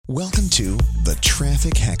Welcome to the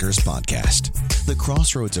Traffic Hackers Podcast, the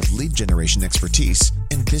crossroads of lead generation expertise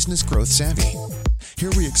and business growth savvy. Here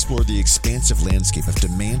we explore the expansive landscape of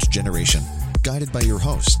demand generation, guided by your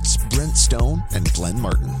hosts, Brent Stone and Glenn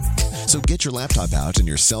Martin. So get your laptop out and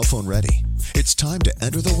your cell phone ready. It's time to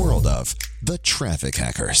enter the world of the Traffic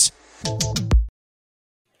Hackers.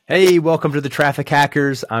 Hey, welcome to the Traffic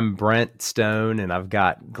Hackers. I'm Brent Stone, and I've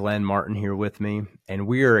got Glenn Martin here with me, and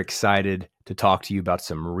we are excited to talk to you about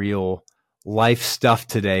some real life stuff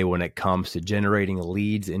today when it comes to generating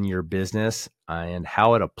leads in your business and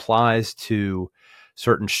how it applies to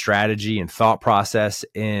certain strategy and thought process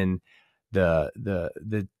in the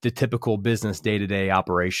typical business day-to-day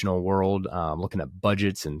operational world, looking at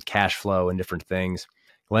budgets and cash flow and different things.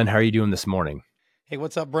 Glenn, how are you doing this morning? Hey,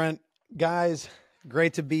 what's up, Brent? Guys,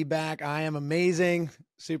 great to be back. I am amazing.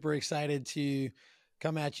 Super excited to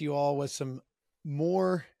come at you all with some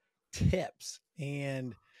more tips.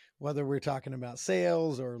 And whether we're talking about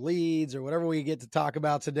sales or leads or whatever we get to talk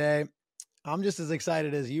about today, I'm just as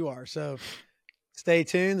excited as you are. So stay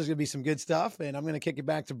tuned. There's going to be some good stuff, and I'm going to kick it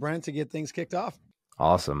back to Brent to get things kicked off.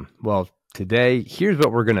 Awesome. Well, today, here's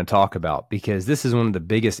what we're going to talk about, because this is one of the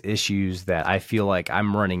biggest issues that I feel like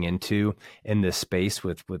I'm running into in this space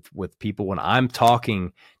with people when I'm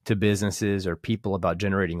talking to businesses or people about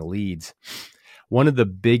generating leads. One of the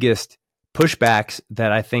biggest pushbacks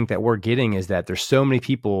that I think that we're getting is that there's so many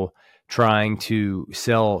people trying to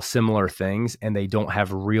sell similar things and they don't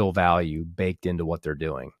have real value baked into what they're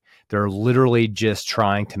doing. They're literally just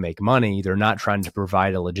trying to make money. They're not trying to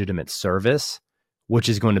provide a legitimate service, which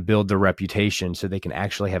is going to build their reputation so they can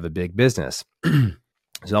actually have a big business.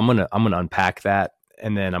 So I'm gonna unpack that,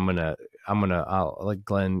 and then I'll let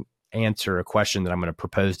Glenn answer a question that I'm gonna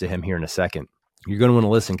propose to him here in a second. You're going to want to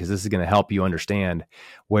listen, because this is going to help you understand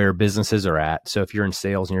where businesses are at. So if you're in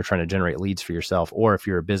sales and you're trying to generate leads for yourself, or if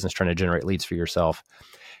you're a business trying to generate leads for yourself,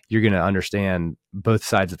 you're going to understand both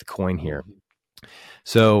sides of the coin here.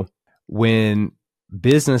 So when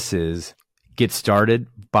businesses get started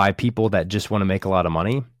by people that just want to make a lot of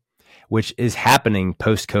money, which is happening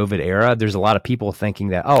post-COVID era, there's a lot of people thinking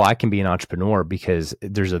that, oh, I can be an entrepreneur because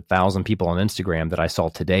there's 1,000 people on Instagram that I saw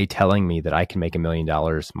today telling me that I can make $1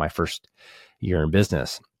 million my first year in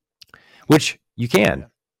business, which you can.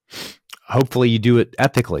 Hopefully you do it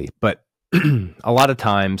ethically, but a lot of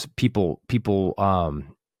times people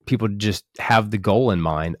just have the goal in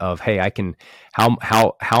mind of, hey, I can,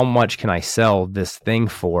 how much can I sell this thing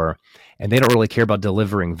for? And they don't really care about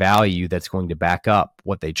delivering value that's going to back up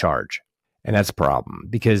what they charge. And that's a problem,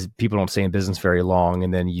 because people don't stay in business very long.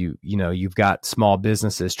 And then you've got small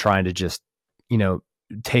businesses trying to just,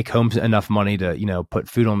 take home enough money to, put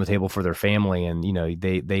food on the table for their family. And,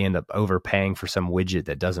 they end up overpaying for some widget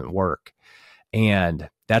that doesn't work. And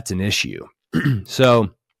that's an issue. So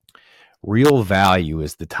real value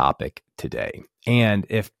is the topic today. And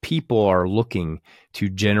if people are looking to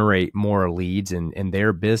generate more leads in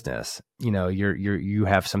their business, you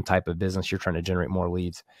have some type of business, you're trying to generate more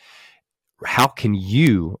leads. How can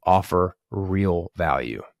you offer real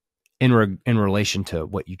value in relation to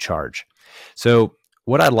what you charge? So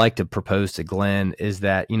what I'd like to propose to Glenn is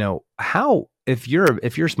that, how, if you're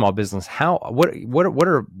a small business, what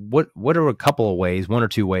are a couple of ways, one or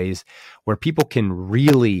two ways where people can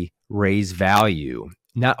really raise value,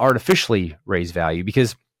 not artificially raise value?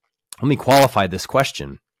 Because let me qualify this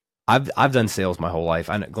question. I've done sales my whole life.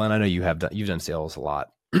 Glenn, I know you've done sales a lot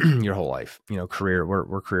your whole life, career.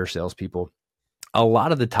 We're career salespeople. A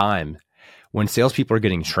lot of the time when salespeople are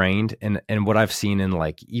getting trained, and what I've seen in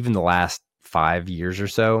like even the last 5 years or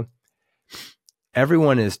so,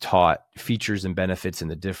 everyone is taught features and benefits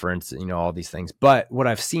and the difference, all these things. But what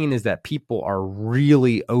I've seen is that people are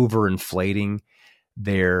really overinflating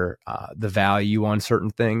their the value on certain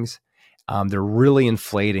things. They're really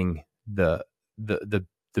inflating the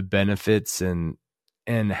benefits and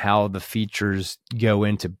how the features go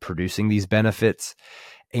into producing these benefits.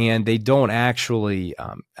 And they don't actually,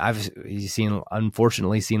 I've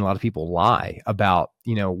unfortunately seen a lot of people lie about,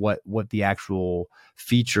 what the actual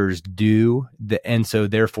features do. And so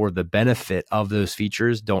therefore the benefit of those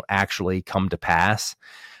features don't actually come to pass.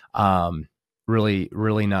 Really,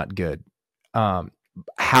 really not good.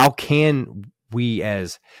 How can we,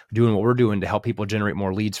 as doing what we're doing to help people generate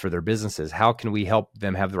more leads for their businesses, how can we help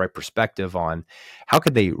them have the right perspective on how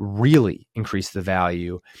could they really increase the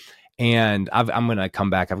value? And I'm going to come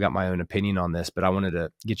back. I've got my own opinion on this, but I wanted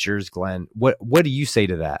to get yours, Glenn. What do you say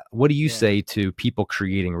to that? What do you say to people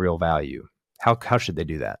creating real value? How should they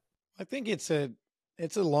do that? I think it's a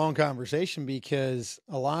long conversation, because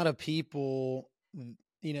a lot of people,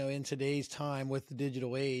 in today's time with the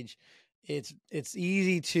digital age, it's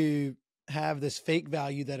easy to have this fake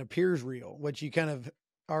value that appears real, which you kind of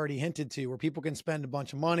already hinted to, where people can spend a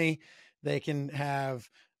bunch of money, they can have,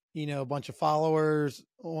 a bunch of followers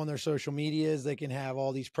on their social medias, they can have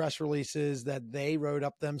all these press releases that they wrote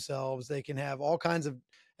up themselves, they can have all kinds of,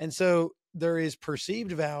 and so there is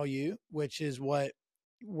perceived value, which is what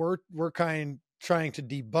we're trying to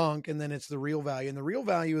debunk, and then it's the real value, and the real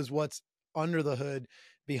value is what's under the hood,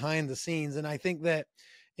 behind the scenes. And I think that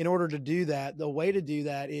in order to do that, the way to do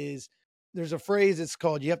that is, there's a phrase, it's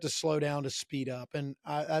called, you have to slow down to speed up. And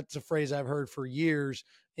that's a phrase I've heard for years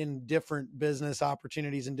in different business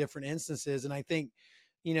opportunities in different instances. And I think,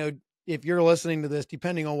 if you're listening to this,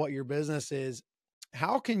 depending on what your business is,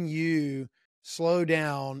 how can you slow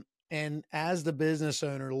down and, as the business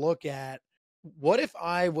owner, look at, what if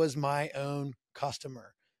I was my own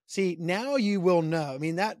customer? See, now you will know. I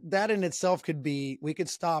mean, that in itself could be, we could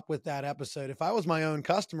stop with that episode. If I was my own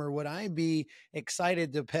customer, would I be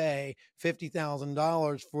excited to pay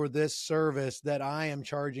 $50,000 for this service that I am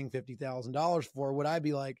charging $50,000 for? Would I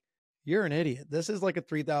be like, you're an idiot, this is like a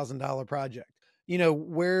 $3,000 project,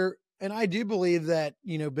 and I do believe that,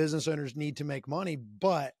 business owners need to make money,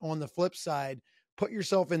 but on the flip side, put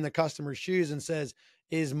yourself in the customer's shoes and says,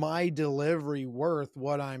 is my delivery worth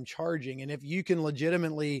what I'm charging? And if you can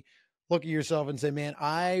legitimately look at yourself and say, man,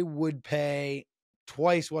 I would pay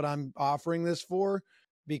twice what I'm offering this for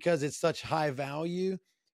because it's such high value,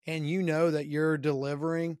 and that you're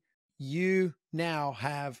delivering, you now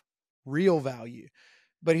have real value.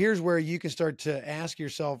 But here's where you can start to ask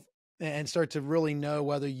yourself and start to really know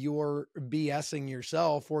whether you're BSing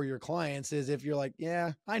yourself or your clients, is if you're like,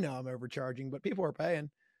 yeah, I know I'm overcharging, but people are paying,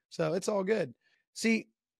 so it's all good. See,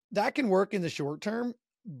 that can work in the short term,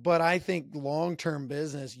 but I think long-term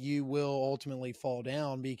business, you will ultimately fall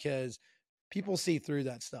down because people see through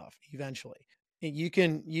that stuff eventually. And you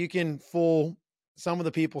can fool some of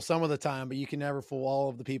the people some of the time, but you can never fool all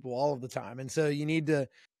of the people all of the time. And so you need to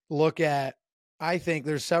look at, I think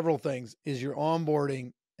there's several things. Is your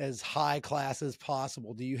onboarding as high class as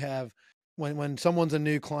possible? Do you have, when someone's a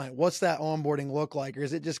new client, what's that onboarding look like? Or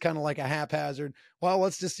is it just kind of like a haphazard, well,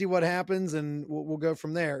 let's just see what happens and we'll go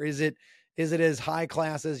from there? Is it as high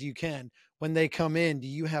class as you can? When they come in, do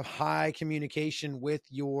you have high communication with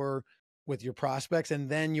your prospects and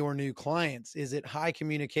then your new clients? Is it high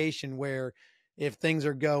communication where if things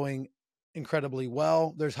are going incredibly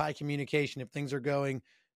well, there's high communication? If things are going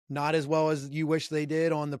not as well as you wish they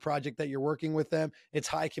did on the project that you're working with them, it's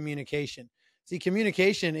high communication. See,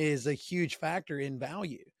 communication is a huge factor in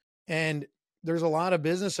value. And there's a lot of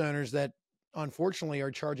business owners that unfortunately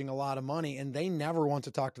are charging a lot of money and they never want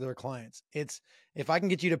to talk to their clients. It's, if I can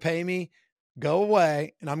get you to pay me, go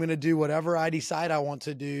away, and I'm going to do whatever I decide I want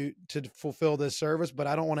to do to fulfill this service, but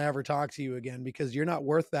I don't want to ever talk to you again because you're not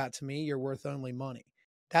worth that to me. You're worth only money.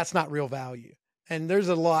 That's not real value. And there's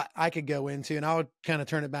a lot I could go into, and I would kind of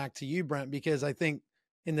turn it back to you, Brent, because I think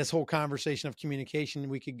in this whole conversation of communication,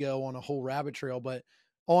 we could go on a whole rabbit trail, but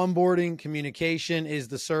onboarding, communication, is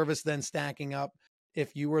the service then stacking up?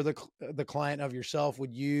 If you were the client of yourself,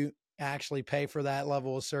 would you actually pay for that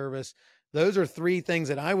level of service? Those are three things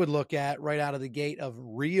that I would look at right out of the gate of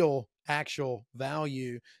real, actual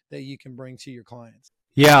value that you can bring to your clients.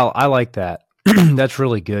 Yeah, I like that. That's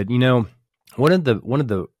really good. One of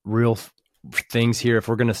the real things here, if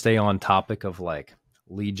we're going to stay on topic of like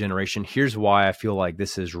lead generation, here's why I feel like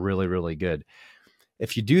this is really, really good.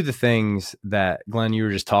 If you do the things that Glenn, you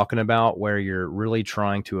were just talking about, where you're really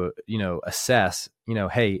trying to, assess,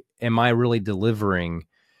 hey, am I really delivering,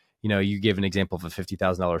 you give an example of a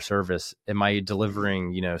 $50,000 service. Am I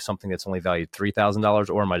delivering, something that's only valued $3,000,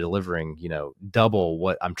 or am I delivering, double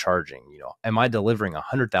what I'm charging? Am I delivering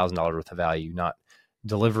 $100,000 worth of value, not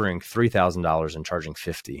delivering $3,000 and charging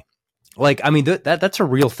 50? Like, I mean, that's a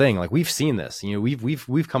real thing. Like, we've seen this,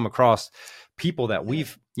 we've come across people that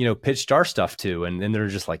we've, pitched our stuff to, and then they're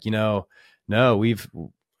just like, no,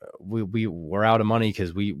 we're out of money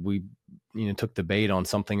because we took the bait on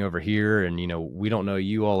something over here, and, we don't know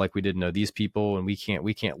you all like we didn't know these people, and we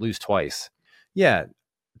can't lose twice. Yeah,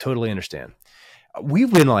 totally understand.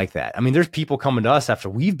 We've been like that. I mean, there's people coming to us after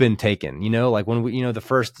we've been taken, like when we, the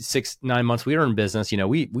first 6-9 months we were in business,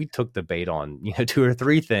 we took the bait on, 2 or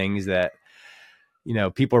 3 things that,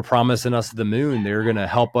 people are promising us the moon. They're going to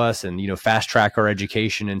help us and, fast track our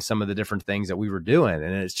education and some of the different things that we were doing.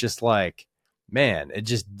 And it's just like, man,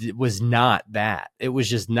 it was not that. It was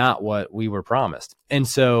just not what we were promised. And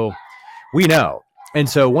so we know. And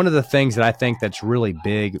so one of the things that I think that's really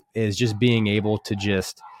big is just being able to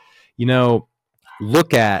just,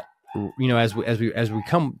 look at, as we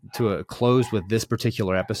come to a close with this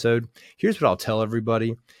particular episode, here's what I'll tell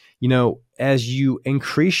everybody. as you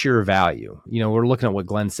increase your value, we're looking at what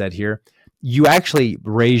Glenn said here, you actually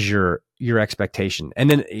raise your expectation. And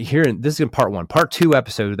then here, this is in part one. Part two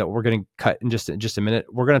episode that we're going to cut in just a minute,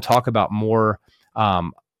 we're going to talk about more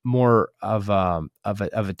of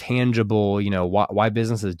a tangible, why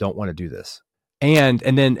businesses don't want to do this, and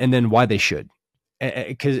then why they should,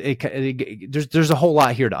 because there's a whole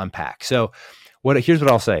lot here to unpack. So here's what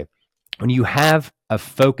I'll say: when you have a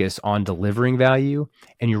focus on delivering value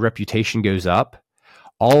and your reputation goes up,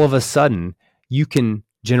 all of a sudden you can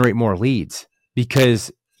generate more leads because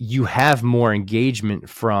you have more engagement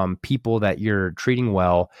from people that you're treating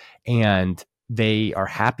well and they are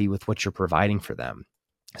happy with what you're providing for them.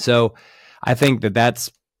 So I think that's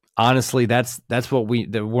honestly, that's where we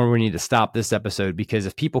need to stop this episode, because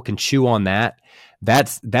if people can chew on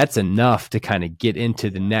that's enough to kind of get into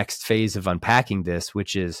the next phase of unpacking this,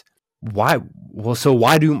 which is why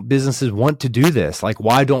do businesses want to do this? Like,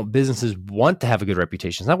 why don't businesses want to have a good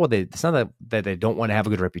reputation? It's not that they don't want to have a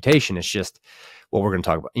good reputation. It's just what we're going to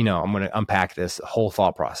talk about. I'm going to unpack this whole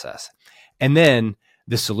thought process and then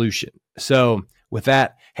the solution. So with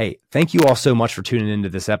that, hey, thank you all so much for tuning into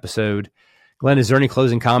this episode. Glenn, is there any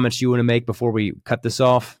closing comments you want to make before we cut this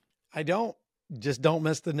off? I don't. Just don't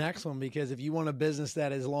miss the next one, because if you want a business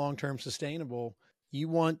that is long-term sustainable, you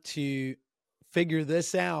want to figure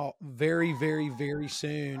this out very, very, very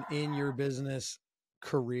soon in your business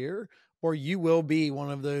career, or you will be one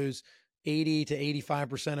of those 80 to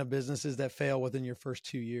 85% of businesses that fail within your first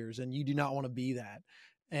 2 years. And you do not want to be that.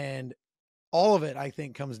 And all of it, I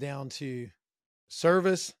think, comes down to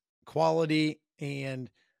service, quality, and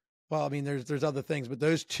there's other things, but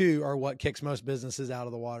those two are what kicks most businesses out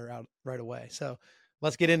of the water out right away. So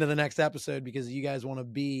let's get into the next episode, because you guys want to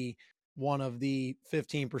be one of the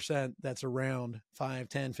 15% that's around 5,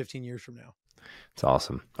 10, 15 years from now. It's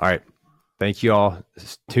awesome. All right. Thank you all.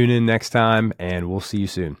 Tune in next time, and we'll see you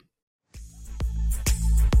soon.